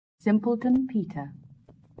Simpleton Peter.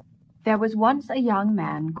 There was once a young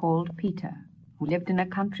man called Peter, who lived in a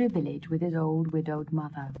country village with his old widowed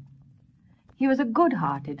mother. He was a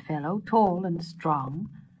good-hearted fellow, tall and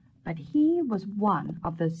strong, but he was one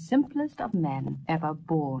of the simplest of men ever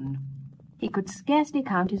born. He could scarcely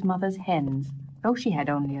count his mother's hens, though she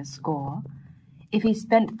had only a score. If he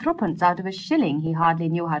spent threepence out of a shilling, he hardly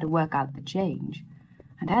knew how to work out the change.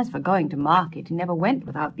 And as for going to market, he never went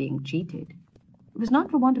without being cheated. It was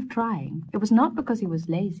not for want of trying. It was not because he was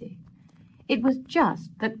lazy. It was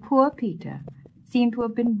just that poor Peter seemed to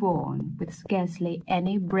have been born with scarcely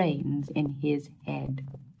any brains in his head.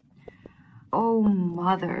 "Oh,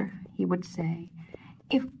 Mother," he would say,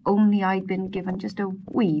 "if only I'd been given just a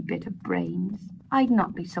wee bit of brains, I'd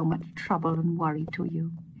not be so much trouble and worry to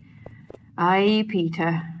you." "Aye,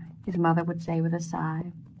 Peter," his mother would say with a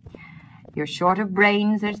sigh. "You're short of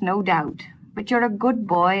brains, there's no doubt. But you're a good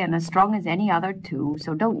boy and as strong as any other too,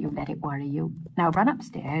 so don't you let it worry you. Now run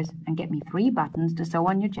upstairs and get me 3 buttons to sew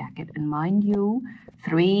on your jacket, and mind you,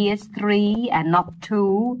 3 is 3 and not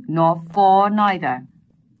 2 nor 4 neither."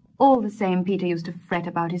 All the same, Peter used to fret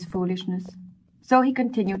about his foolishness. So he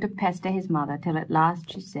continued to pester his mother till at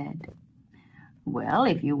last she said, "Well,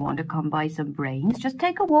 if you want to come by some brains, just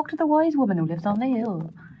take a walk to the wise woman who lives on the hill.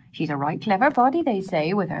 She's a right clever body, they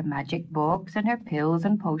say, with her magic books and her pills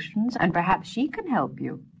and potions, and perhaps she can help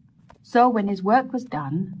you." So when his work was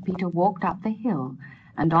done, Peter walked up the hill,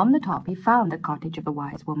 and on the top he found the cottage of the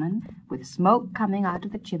wise woman, with smoke coming out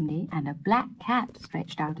of the chimney and a black cat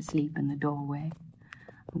stretched out asleep in the doorway.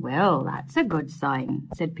 "Well, that's a good sign,"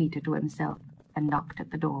 said Peter to himself, and knocked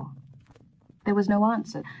at the door. There was no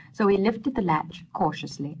answer, so he lifted the latch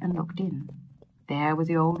cautiously and looked in. There was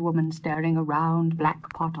the old woman stirring a round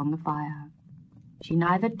black pot on the fire. She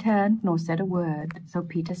neither turned nor said a word, so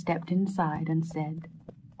Peter stepped inside and said,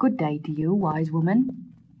 "Good day to you, wise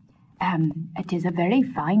woman." It is a very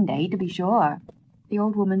fine day, to be sure." The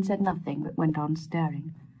old woman said nothing, but went on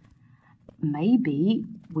stirring. "Maybe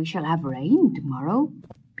we shall have rain tomorrow,"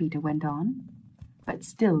 Peter went on. But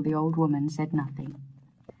still the old woman said nothing.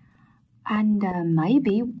 "And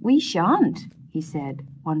maybe we shan't," he said,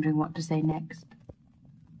 wondering what to say next.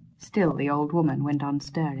 Still the old woman went on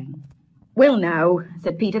stirring. "Well, now,"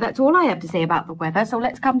 said Peter, "that's all I have to say about the weather, so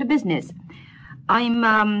let's come to business. I'm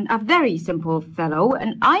a very simple fellow,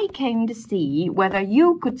 and I came to see whether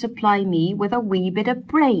you could supply me with a wee bit of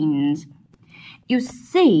brains. You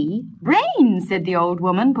see—" "Brains," said the old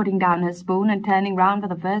woman, putting down her spoon and turning round for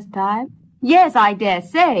the first time. "Yes, I dare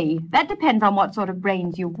say. That depends on what sort of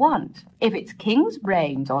brains you want. If it's king's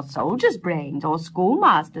brains, or soldier's brains, or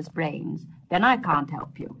schoolmaster's brains, then I can't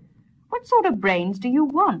help you. What sort of brains do you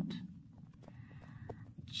want?"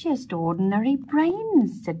 "Just ordinary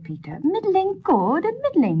brains," said Peter. "Middling good and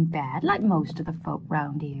middling bad, like most of the folk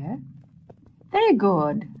round here." "Very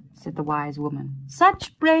good," said the wise woman.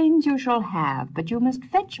 "Such brains you shall have, but you must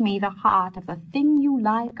fetch me the heart of the thing you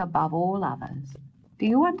like above all others. Do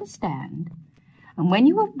you understand? And when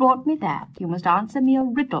you have brought me that, you must answer me a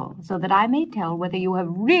riddle, so that I may tell whether you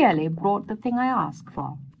have really brought the thing I ask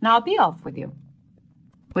for. Now be off with you."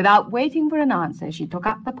 Without waiting for an answer, she took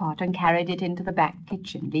up the pot and carried it into the back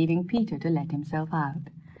kitchen, leaving Peter to let himself out.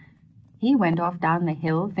 He went off down the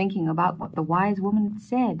hill, thinking about what the wise woman had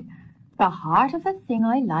said. "The heart of the thing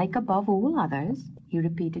I like above all others," he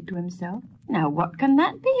repeated to himself. "Now what can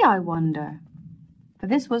that be, I wonder?" For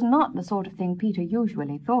this was not the sort of thing Peter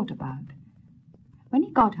usually thought about. When he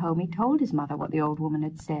got home, he told his mother what the old woman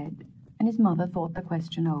had said, and his mother thought the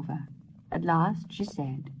question over. At last she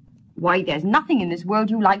said, "Why, there's nothing in this world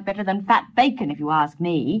you like better than fat bacon, if you ask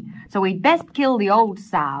me. So we'd best kill the old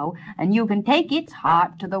sow, and you can take its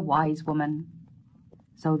heart to the wise woman."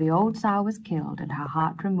 So the old sow was killed and her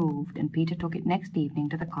heart removed, and Peter took it next evening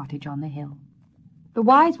to the cottage on the hill. The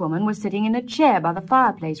wise woman was sitting in a chair by the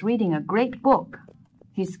fireplace reading a great book.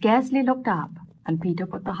 He scarcely looked up, and Peter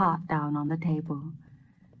put the heart down on the table.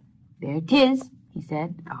 "There it is," he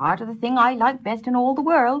said, "the heart of the thing I like best in all the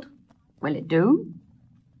world. Will it do?"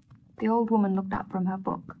 The old woman looked up from her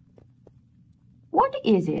book. "What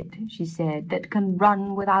is it," she said, "that can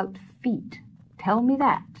run without feet? Tell me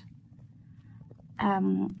that."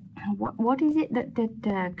 What is it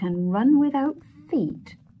that can run without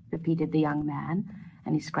feet?" repeated the young man,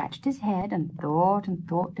 and he scratched his head and thought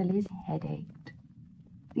till his head ached.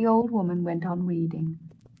 The old woman went on reading.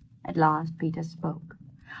 At last Peter spoke.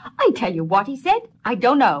 "I tell you what," he said, "I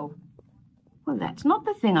don't know." "Well, that's not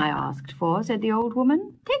the thing I asked for," said the old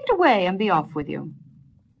woman. "Take it away and be off with you."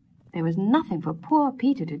 There was nothing for poor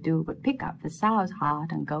Peter to do but pick up the sow's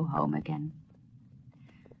heart and go home again.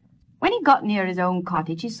 When he got near his own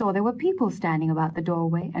cottage, he saw there were people standing about the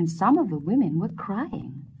doorway, and some of the women were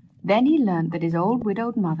crying. Then he learnt that his old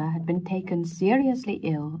widowed mother had been taken seriously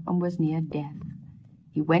ill and was near death.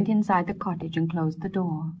 He went inside the cottage and closed the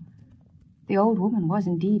door. The old woman was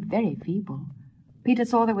indeed very feeble. Peter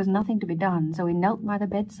saw there was nothing to be done, so he knelt by the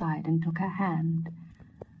bedside and took her hand.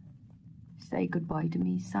 "Say goodbye to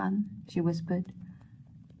me, son," she whispered,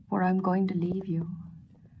 "for I'm going to leave you.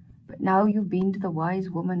 But now you've been to the wise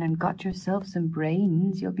woman and got yourself some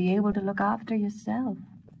brains, you'll be able to look after yourself."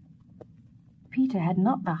 Peter had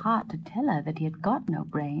not the heart to tell her that he had got no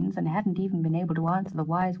brains and hadn't even been able to answer the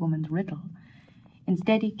wise woman's riddle.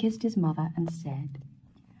 Instead, he kissed his mother and said,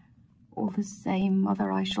 "All the same, Mother,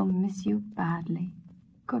 I shall miss you badly.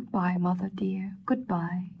 Goodbye, Mother dear,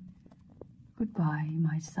 goodbye." "Goodbye,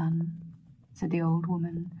 my son," said the old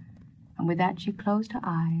woman, and with that she closed her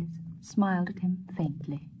eyes, smiled at him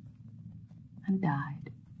faintly, and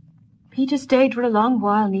died. Peter stayed for a long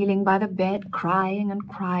while kneeling by the bed, crying and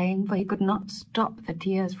crying, for he could not stop the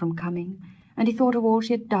tears from coming, and he thought of all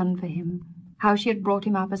she had done for him, how she had brought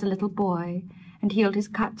him up as a little boy, and healed his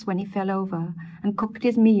cuts when he fell over, and cooked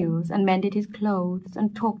his meals, and mended his clothes,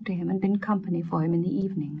 and talked to him, and been company for him in the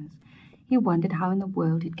evenings. He wondered how in the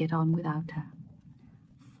world he'd get on without her.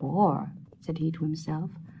 "For," said he to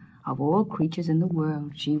himself, "of all creatures in the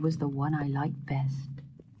world, she was the one I liked best."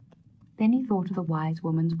 Then he thought of the wise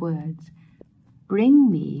woman's words. "Bring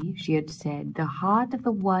me," she had said, "the heart of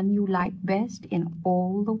the one you like best in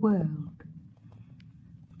all the world."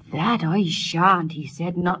 "That I shan't," he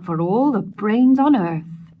said, "not for all the brains on earth."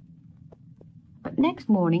 But next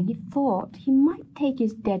morning he thought he might take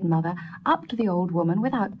his dead mother up to the old woman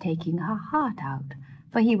without taking her heart out,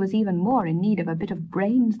 for he was even more in need of a bit of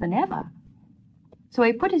brains than ever. So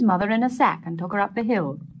he put his mother in a sack and took her up the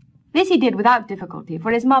hill. This he did without difficulty,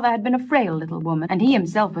 for his mother had been a frail little woman, and he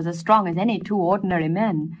himself was as strong as any two ordinary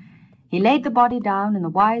men. He laid the body down in the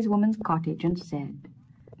wise woman's cottage and said,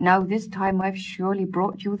 "Now this time I've surely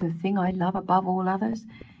brought you the thing I love above all others.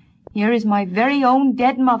 Here is my very own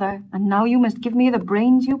dead mother, and now you must give me the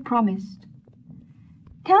brains you promised."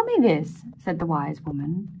 "Tell me this," said the wise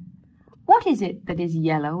woman. "What is it that is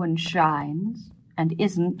yellow and shines and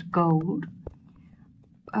isn't gold?"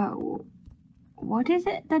 What is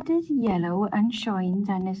it that is yellow and shines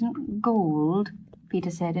and isn't gold?" Peter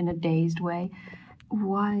said in a dazed way.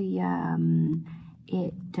 But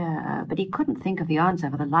he couldn't think of the answer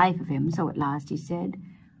for the life of him, so at last he said,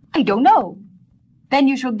 "I don't know." "Then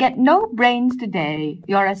you shall get no brains today.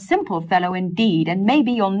 You're a simple fellow indeed, and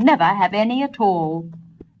maybe you'll never have any at all."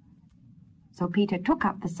 So Peter took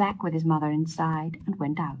up the sack with his mother inside and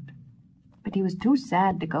went out. But he was too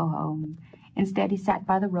sad to go home. Instead, he sat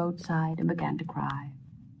by the roadside and began to cry.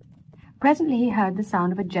 Presently he heard the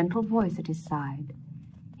sound of a gentle voice at his side.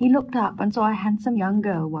 He looked up and saw a handsome young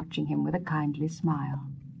girl watching him with a kindly smile.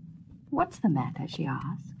 "What's the matter?" she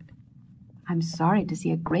asked. "I'm sorry to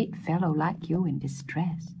see a great fellow like you in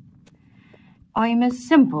distress." "I'm a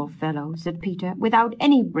simple fellow," said Peter, "without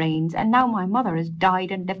any brains, and now my mother has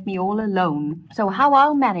died and left me all alone. So how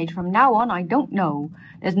I'll manage from now on I don't know.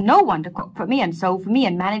 There's no one to cook for me and sew for me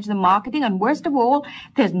and manage the marketing, and worst of all,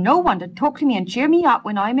 there's no one to talk to me and cheer me up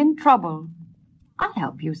when I'm in trouble." "I'll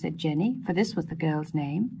help you," said Jenny, for this was the girl's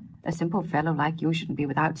name. "A simple fellow like you shouldn't be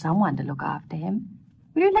without someone to look after him.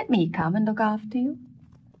 Will you let me come and look after you?"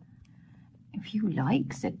 "If you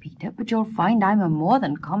like," said Peter, "but you'll find I'm a more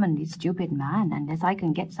than commonly stupid man, unless I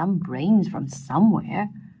can get some brains from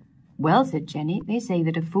somewhere." "Well," said Jenny, "they say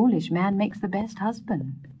that a foolish man makes the best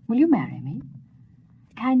husband. Will you marry me?"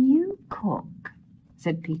 "Can you cook?"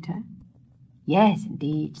 said Peter. "Yes,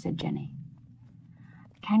 indeed," said Jenny.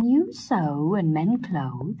 "Can you sew and mend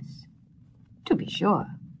clothes?" "To be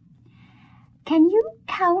sure." "Can you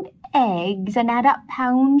count eggs and add up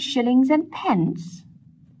pounds, shillings, and pence?"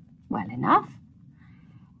 "Well enough."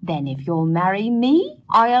 "Then if you'll marry me,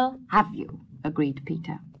 I'll have you," agreed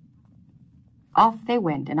Peter. Off they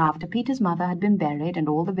went, and after Peter's mother had been buried and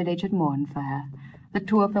all the village had mourned for her, the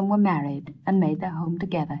two of them were married and made their home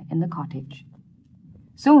together in the cottage.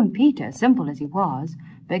 Soon Peter, simple as he was,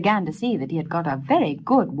 began to see that he had got a very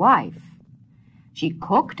good wife. She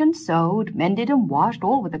cooked and sewed, mended and washed,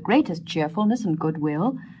 all with the greatest cheerfulness and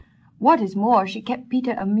goodwill. What is more, she kept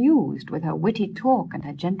Peter amused with her witty talk and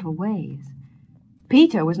her gentle ways.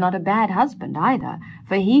 Peter was not a bad husband either,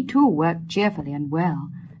 for he too worked cheerfully and well.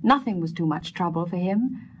 Nothing was too much trouble for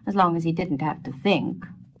him, as long as he didn't have to think.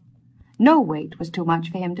 No weight was too much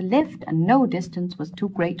for him to lift, and no distance was too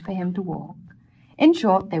great for him to walk. In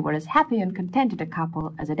short, they were as happy and contented a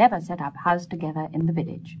couple as had ever set up house together in the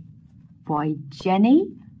village. "Why,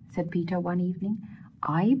 Jenny," said Peter one evening,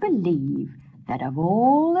 I believe that of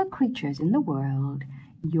all the creatures in the world,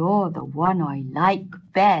 you're the one I like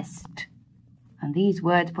best." And these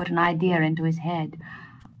words put an idea into his head.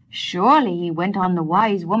 "Surely," he went on, "the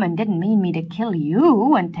wise woman didn't mean me to kill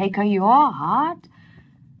you and take her your heart.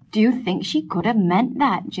 Do you think she could have meant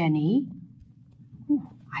that, Jenny?"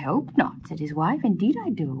 "I hope not," said his wife. "Indeed I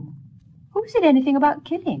do. Who said anything about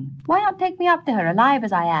killing? Why not take me up to her, alive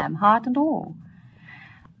as I am, heart and all?"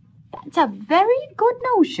 "That's a very good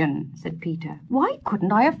notion," said Peter. "Why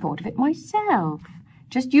couldn't I have thought of it myself?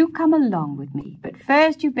 Just you come along with me, but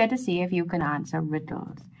first you'd better see if you can answer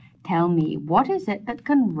riddles. Tell me, what is it that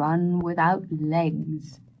can run without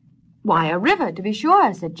legs?" "Why, a river, to be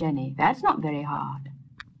sure," said Jenny. "That's not very hard."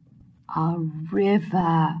 "A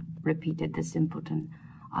river," repeated the simpleton.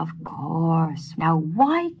 "Of course. Now,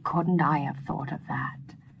 why couldn't I have thought of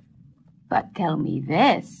that? But tell me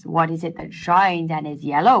this, what is it that shines and is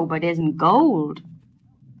yellow but isn't gold?"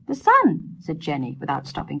 "The sun," said Jenny, without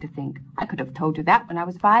stopping to think. "I could have told you that when I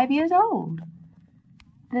was 5 years old."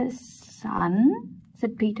 "The sun?"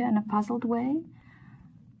 said Peter in a puzzled way.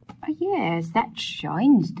 "Yes, that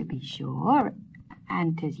shines, to be sure,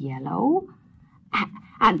 and 'tis yellow.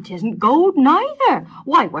 And 'tisn't gold neither.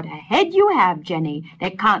 Why, what a head you have, Jenny.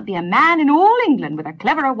 There can't be a man in all England with a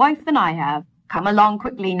cleverer wife than I have. Come along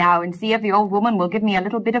quickly now and see if the old woman will give me a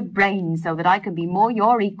little bit of brains so that I can be more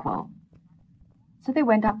your equal." So they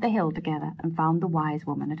went up the hill together and found the wise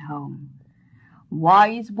woman at home.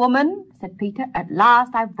 "Wise woman," said Peter, "at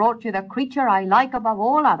last I've brought you the creature I like above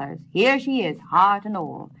all others. Here she is, heart and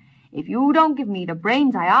all. If you don't give me the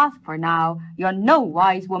brains I ask for now, you're no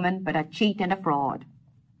wise woman, but a cheat and a fraud."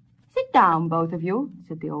 "Sit down, both of you,"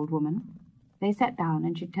 said the old woman. They sat down,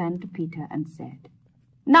 and she turned to Peter and said,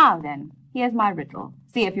 "Now then, here's my riddle.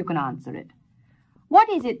 See if you can answer it. What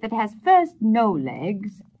is it that has first no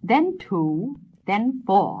legs, then 2, then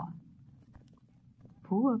 4?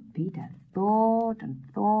 Poor Peter thought and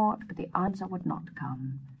thought, but the answer would not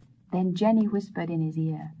come. Then Jenny whispered in his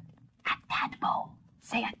ear, "A tadpole!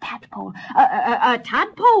 Say a tadpole!" A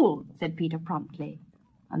tadpole," said Peter promptly.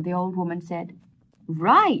 And the old woman said,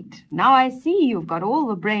 "Right, now I see you've got all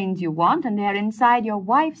the brains you want, and they're inside your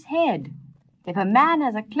wife's head. If a man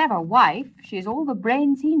has a clever wife, she has all the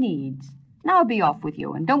brains he needs. Now be off with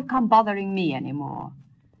you, and don't come bothering me any more."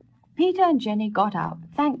 Peter and Jenny got out,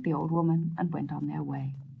 thanked the old woman, and went on their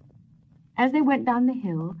way. As they went down the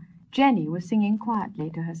hill, Jenny was singing quietly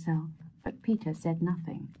to herself, but Peter said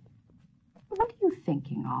nothing. "What are you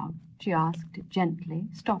thinking of?" she asked gently,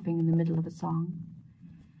 stopping in the middle of a song.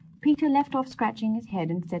 Peter left off scratching his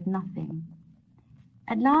head and said nothing.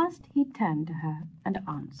 At last he turned to her and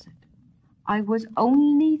answered, "I was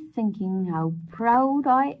only thinking how proud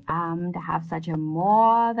I am to have such a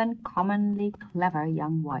more than commonly clever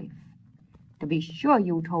young wife. To be sure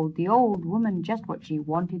you told the old woman just what she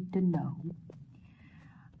wanted to know.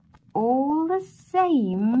 All the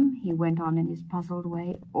same," he went on in his puzzled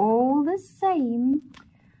way, "all the same,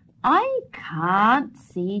 I can't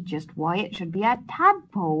see just why it should be a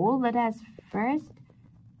tadpole that has first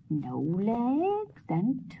no legs,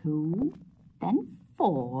 then 2, then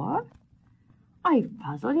 4. I've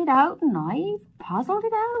puzzled it out and I've puzzled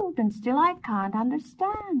it out, and still I can't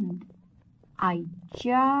understand. I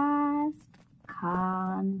just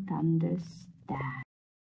can't understand."